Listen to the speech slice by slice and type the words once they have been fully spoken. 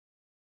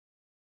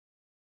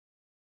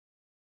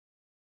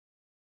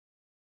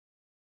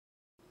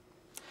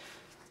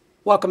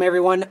Welcome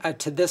everyone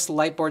to this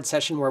Lightboard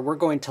session where we're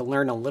going to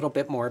learn a little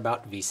bit more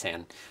about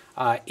vSAN.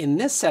 In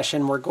this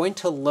session, we're going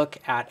to look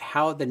at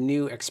how the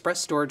new Express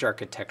Storage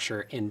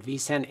architecture in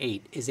vSAN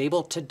 8 is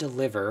able to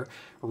deliver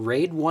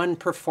RAID-1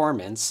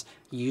 performance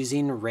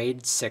using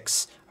RAID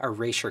 6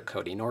 erasure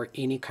coding or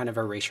any kind of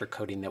erasure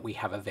coding that we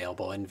have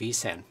available in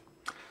vSAN.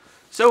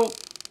 So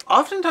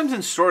oftentimes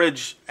in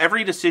storage,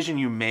 every decision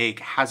you make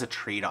has a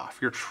trade-off.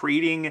 You're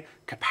trading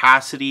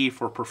capacity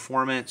for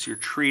performance. You're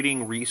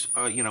trading a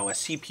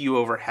CPU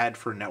overhead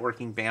for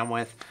networking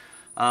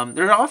bandwidth.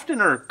 There often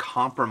are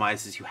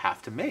compromises you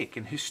have to make.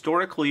 And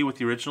historically, with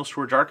the original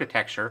storage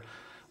architecture,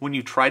 when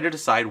you try to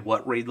decide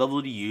what RAID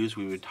level to use,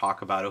 we would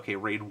talk about, okay,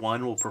 RAID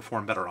 1 will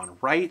perform better on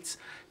writes.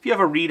 If you have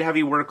a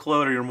read-heavy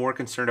workload or you're more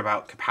concerned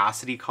about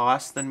capacity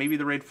costs, then maybe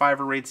the RAID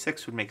 5 or RAID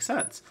 6 would make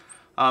sense.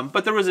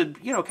 But there was a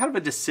kind of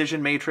a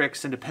decision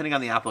matrix, and depending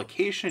on the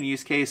application and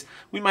use case,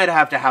 we might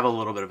have to have a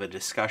little bit of a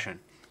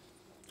discussion.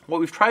 What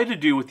we've tried to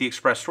do with the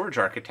Express Storage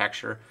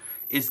architecture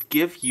is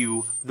give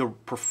you the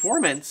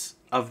performance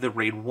of the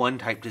RAID 1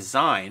 type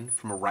design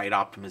from a write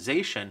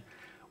optimization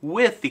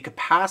with the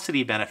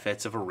capacity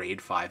benefits of a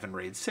RAID 5 and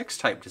RAID 6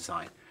 type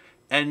design.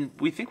 And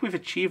we think we've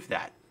achieved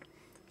that.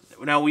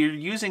 Now we're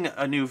using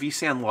a new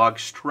vSAN log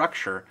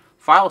structure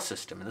file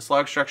system, and this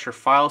log structure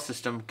file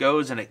system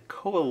goes and it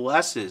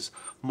coalesces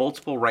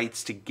multiple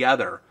writes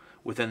together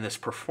within this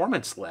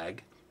performance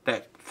leg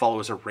that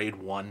follows a RAID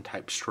 1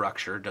 type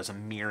structure, does a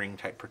mirroring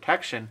type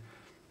protection,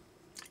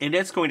 and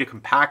it's going to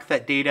compact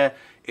that data,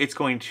 it's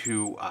going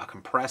to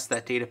compress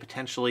that data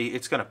potentially,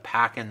 it's going to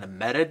pack in the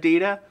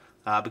metadata,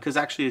 because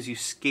actually as you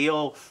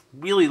scale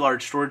really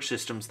large storage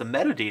systems, the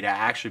metadata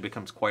actually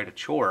becomes quite a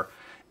chore.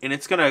 And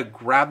it's going to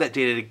grab that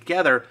data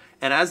together,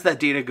 and as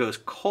that data goes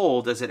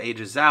cold, as it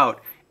ages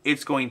out,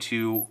 it's going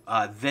to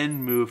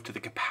then move to the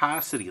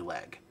capacity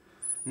leg.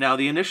 Now,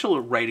 the initial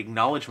write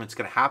acknowledgement is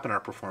going to happen in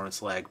our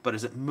performance leg, but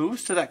as it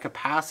moves to that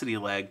capacity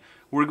leg,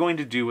 we're going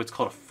to do what's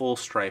called a full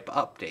stripe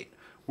update.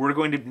 We're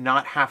going to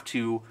not have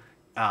to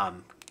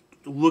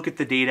look at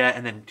the data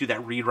and then do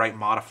that read, write,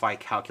 modify,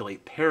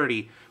 calculate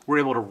parity. We're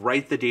able to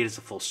write the data as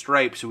a full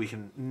stripe so we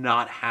can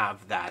not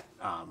have that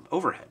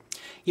overhead.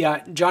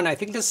 Yeah, John, I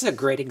think this is a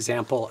great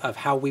example of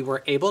how we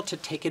were able to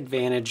take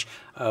advantage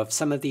of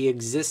some of the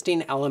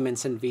existing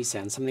elements in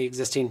vSAN, some of the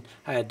existing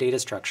data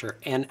structure,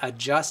 and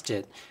adjust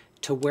it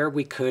to where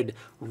we could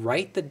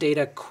write the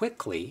data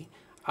quickly,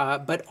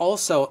 but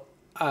also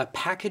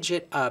package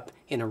it up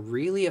in a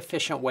really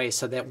efficient way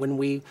so that when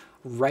we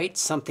write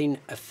something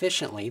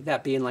efficiently,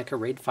 that being like a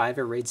RAID 5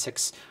 or RAID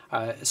 6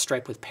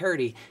 stripe with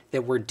parity,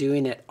 that we're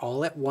doing it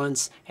all at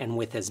once and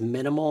with as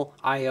minimal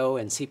I/O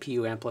and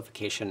CPU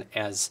amplification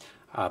as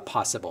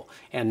possible.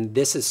 And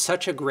this is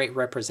such a great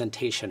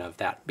representation of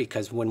that,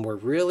 because when we're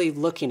really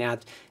looking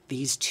at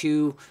these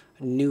two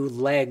new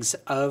legs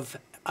of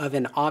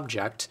an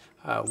object,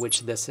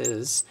 which this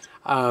is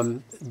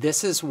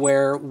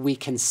where we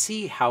can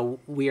see how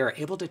we are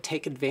able to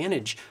take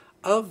advantage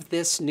of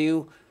this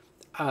new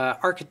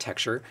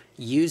architecture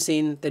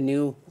using the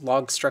new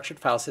log structured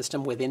file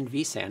system within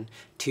vSAN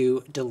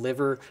to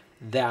deliver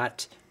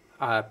that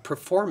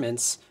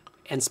performance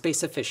and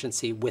space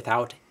efficiency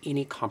without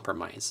any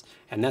compromise.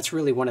 And that's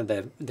really one of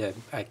the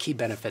key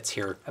benefits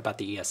here about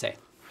the ESA.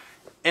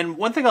 And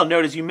one thing I'll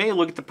note is you may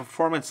look at the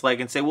performance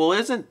leg and say, well,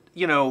 is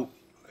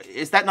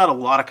that not a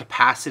lot of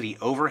capacity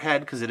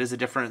overhead? Because it is a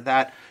different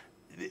that.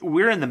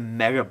 We're in the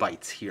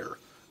megabytes here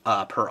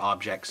per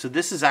object. So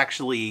this is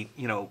actually,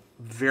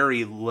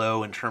 very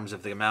low in terms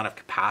of the amount of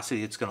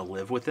capacity it's going to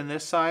live within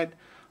this side.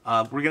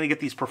 We're going to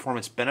get these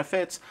performance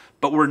benefits,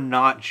 but we're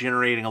not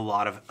generating a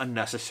lot of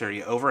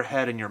unnecessary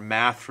overhead, and your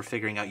math for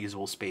figuring out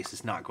usable space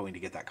is not going to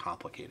get that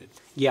complicated.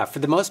 Yeah, for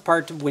the most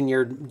part, when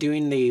you're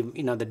doing the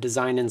the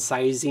design and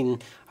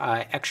sizing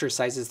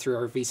exercises through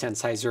our vSAN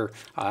sizer,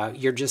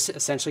 you're just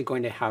essentially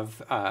going to have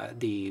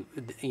the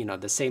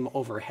same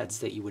overheads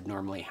that you would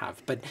normally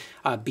have. But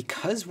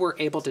because we're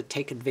able to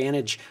take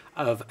advantage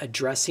of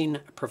addressing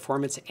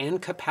performance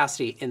and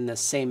capacity in the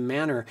same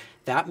manner,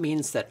 that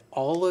means that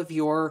all of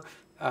your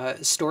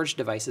storage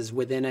devices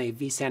within a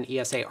vSAN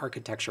ESA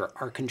architecture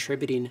are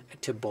contributing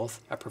to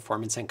both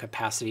performance and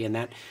capacity, and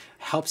that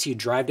helps you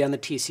drive down the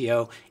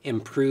TCO,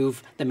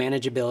 improve the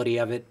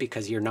manageability of it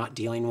because you're not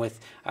dealing with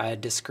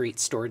discrete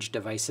storage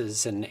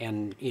devices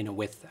and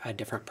with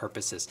different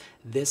purposes.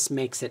 This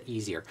makes it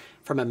easier.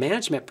 From a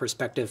management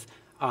perspective,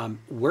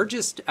 we're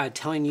just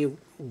telling you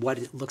what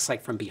it looks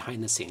like from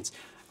behind the scenes.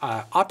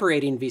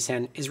 Operating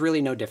vSAN is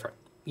really no different.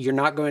 You're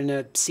not going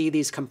to see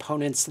these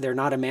components. They're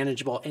not a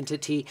manageable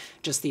entity,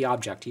 just the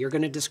object. You're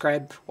going to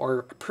describe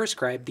or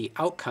prescribe the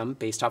outcome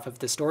based off of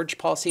the storage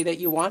policy that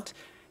you want,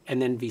 and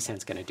then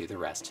vSAN's going to do the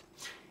rest.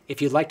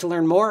 If you'd like to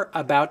learn more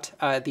about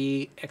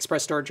the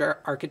Express Storage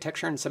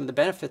architecture and some of the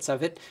benefits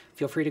of it,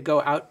 feel free to go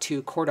out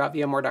to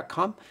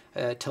core.vmware.com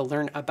to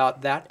learn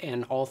about that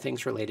and all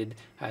things related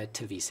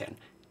to vSAN.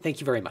 Thank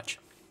you very much.